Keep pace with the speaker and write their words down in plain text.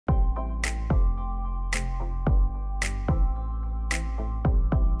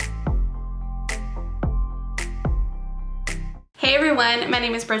Hey everyone, my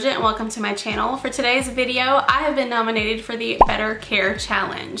name is Bridget and welcome to my channel. For today's video, I have been nominated for the Better Care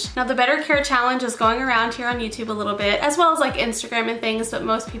Challenge. Now the Better Care Challenge is going around here on YouTube a little bit, as well as like Instagram and things, but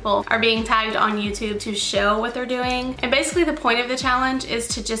most people are being tagged on YouTube to show what they're doing. And basically the point of the challenge is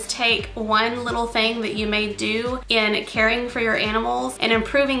to just take one little thing that you may do in caring for your animals and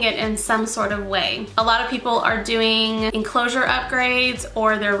improving it in some sort of way. A lot of people are doing enclosure upgrades,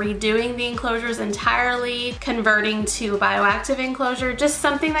 or they're redoing the enclosures entirely, converting to bioactive enclosure, just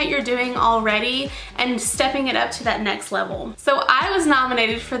something that you're doing already and stepping it up to that next level. So I was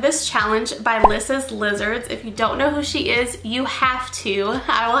nominated for this challenge by Liz's Lizards. If you don't know who she is, you have to.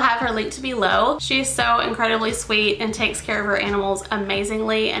 I will have her linked below. She's so incredibly sweet and takes care of her animals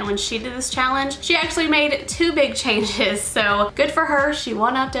amazingly, and when she did this challenge, she actually made 2 big changes, so good for her. She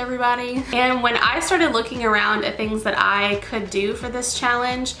one-upped everybody. And when I started looking around at things that I could do for this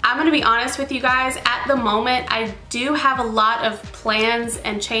challenge, I'm gonna be honest with you guys, at the moment I do have a lot of plans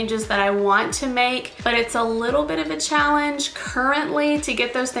and changes that I want to make, but it's a little bit of a challenge currently to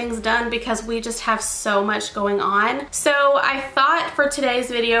get those things done because we just have so much going on. So I thought for today's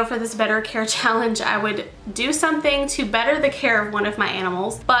video, for this Better Care Challenge, I would do something to better the care of one of my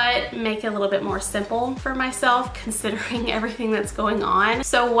animals, but make it a little bit more simple for myself considering everything that's going on.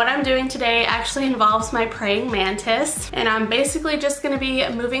 So what I'm doing today actually involves my praying mantis, and I'm basically just gonna be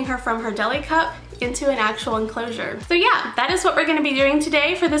moving her from her deli cup into an actual enclosure. So yeah, that is what we're gonna be doing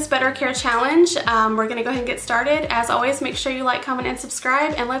today for this Better Care Challenge. We're gonna go ahead and get started. As always, make sure you like, comment, and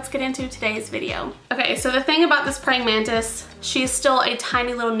subscribe, and let's get into today's video. Okay, so the thing about this praying mantis, she's still a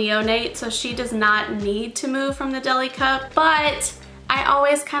tiny little neonate, so she does not need to move from the deli cup, but I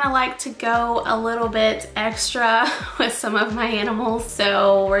always kind of like to go a little bit extra with some of my animals.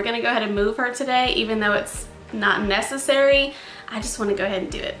 So we're gonna go ahead and move her today, even though it's not necessary. I just want to go ahead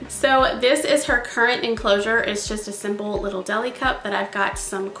and do it. So this is her current enclosure. It's just a simple little deli cup that I've got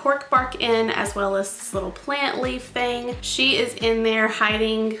some cork bark in, as well as this little plant leaf thing. She is in there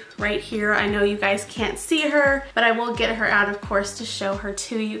hiding right here. I know you guys can't see her, but I will get her out, of course, to show her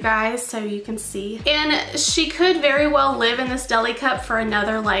to you guys so you can see. And she could very well live in this deli cup for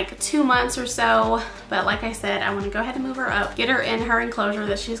another like 2 months or so. But like I said, I want to go ahead and move her up, get her in her enclosure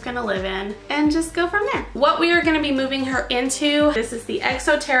that she's going to live in, and just go from there. What we are going to be moving her into, this is the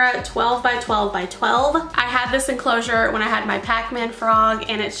Exoterra 12 by 12 by 12. I had this enclosure when I had my Pac-Man frog,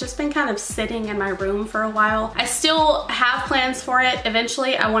 and it's just been kind of sitting in my room for a while. I still have plans for it.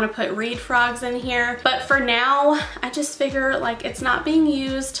 Eventually I want to put reed frogs in here, but for now I just figure like it's not being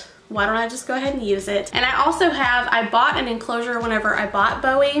used. Why don't I just go ahead and use it? And I also I bought an enclosure whenever I bought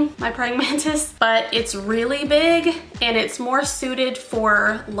Bowie, my praying mantis, but it's really big and it's more suited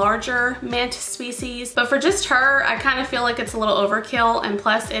for larger mantis species. But for just her, I kind of feel like it's a little overkill, and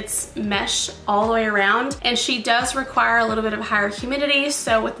plus it's mesh all the way around. And she does require a little bit of higher humidity,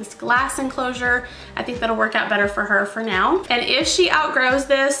 so with this glass enclosure, I think that'll work out better for her for now. And if she outgrows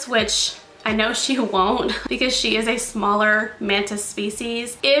this, which I know she won't because she is a smaller mantis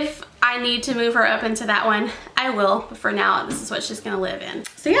species, if I need to move her up into that one, I will, but for now, this is what she's gonna live in.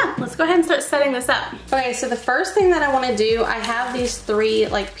 So yeah, let's go ahead and start setting this up. Okay, so the first thing that I wanna do, I have these 3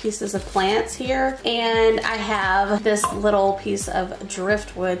 like pieces of plants here, and I have this little piece of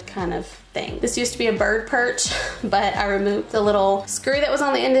driftwood kind of thing. This used to be a bird perch, but I removed the little screw that was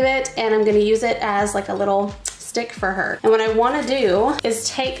on the end of it, and I'm gonna use it as like a little stick for her. And what I want to do is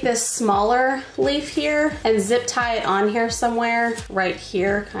take this smaller leaf here and zip tie it on here somewhere, right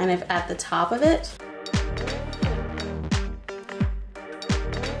here, kind of at the top of it.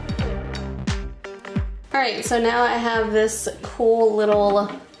 All right, so now I have this cool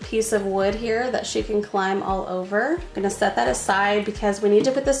little piece of wood here that she can climb all over. I'm gonna set that aside because we need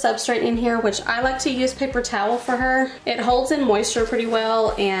to put the substrate in here, which I like to use paper towel for her. It holds in moisture pretty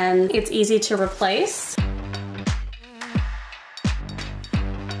well and it's easy to replace.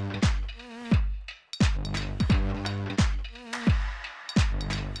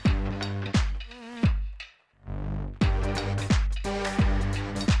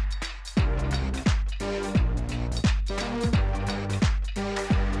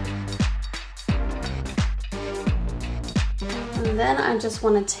 And then I just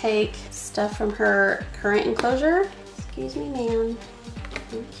want to take stuff from her current enclosure. Excuse me, ma'am.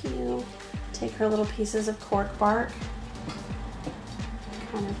 Thank you. Take her little pieces of cork bark.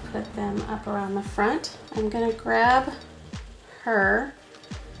 Kind of put them up around the front. I'm going to grab her.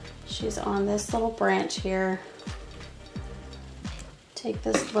 She's on this little branch here. Take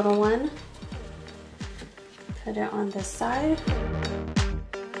this little one. Put it on this side.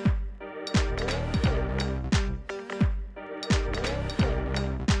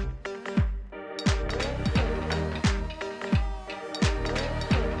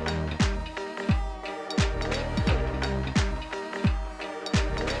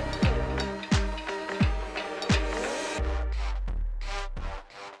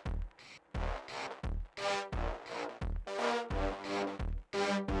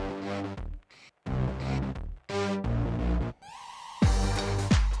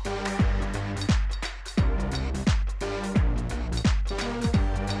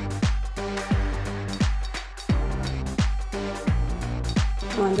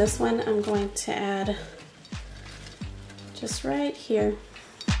 on this one, I'm going to add just right here.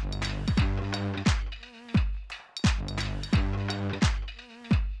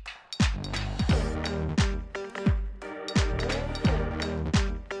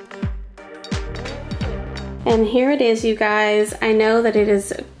 And here it is, you guys. I know that it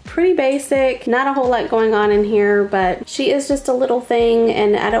is pretty basic, not a whole lot going on in here, but she is just a little thing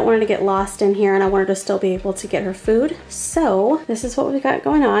and I don't want her to get lost in here, and I want her to still be able to get her food. So this is what we got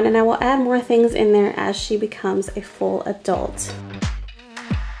going on, and I will add more things in there as she becomes a full adult.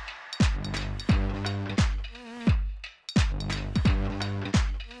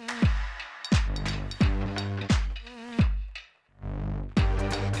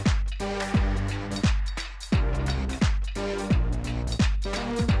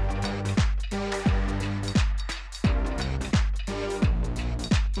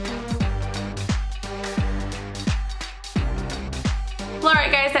 Well,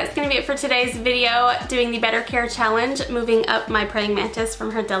 alright guys, that's going to be it for today's video, doing the Better Care Challenge, moving up my praying mantis from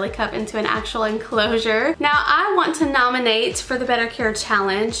her deli cup into an actual enclosure. Now, I want to nominate for the Better Care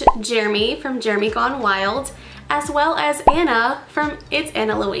Challenge Jeremy from Jeremy Gone Wild, as well as Anna from It's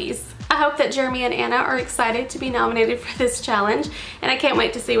Anna Louise. I hope that Jeremy and Anna are excited to be nominated for this challenge, and I can't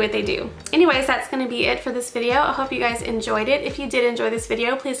wait to see what they do. Anyways, that's going to be it for this video. I hope you guys enjoyed it. If you did enjoy this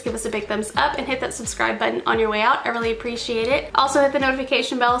video, please give us a big thumbs up and hit that subscribe button on your way out. I really appreciate it. Also hit the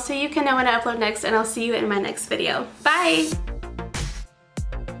notification bell so you can know when I upload next, and I'll see you in my next video. Bye!